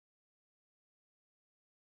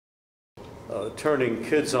turning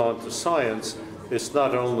kids on to science, it's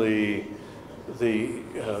not only the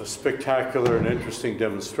spectacular and interesting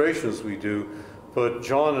demonstrations we do, but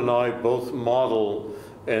John and I both model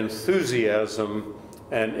enthusiasm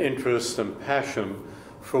and interest and passion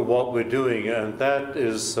for what we're doing, and that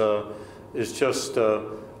is just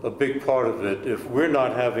a big part of it. If we're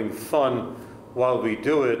not having fun while we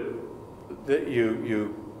do it, that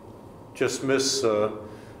you just miss a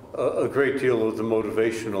great deal of the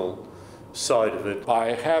motivational side of it.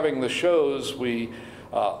 By having the shows, we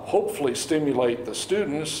hopefully stimulate the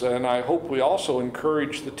students, and I hope we also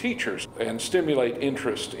encourage the teachers and stimulate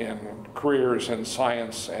interest in careers in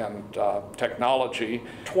science and technology.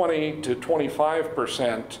 20 to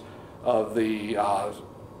 25% of the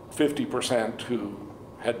 50% who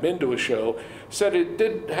had been to a show said it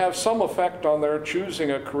did have some effect on their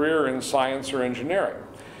choosing a career in science or engineering.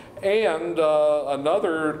 And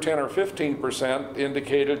another 10 or 15%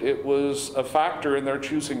 indicated it was a factor in their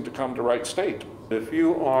choosing to come to Wright State. If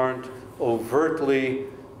you aren't overtly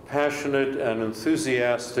passionate and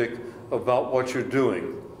enthusiastic about what you're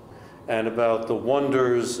doing and about the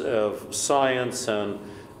wonders of science and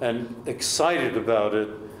excited about it,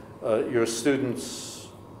 your students,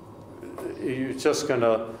 you're just going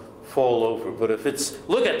to fall over. But if it's,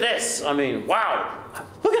 look at this, I mean, wow,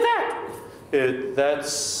 look at that,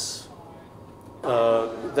 that's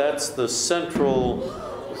the central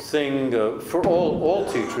thing for all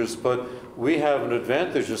teachers. But we have an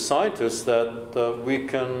advantage as scientists that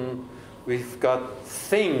we've got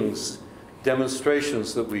things,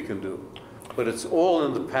 demonstrations that we can do. But it's all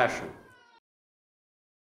in the passion.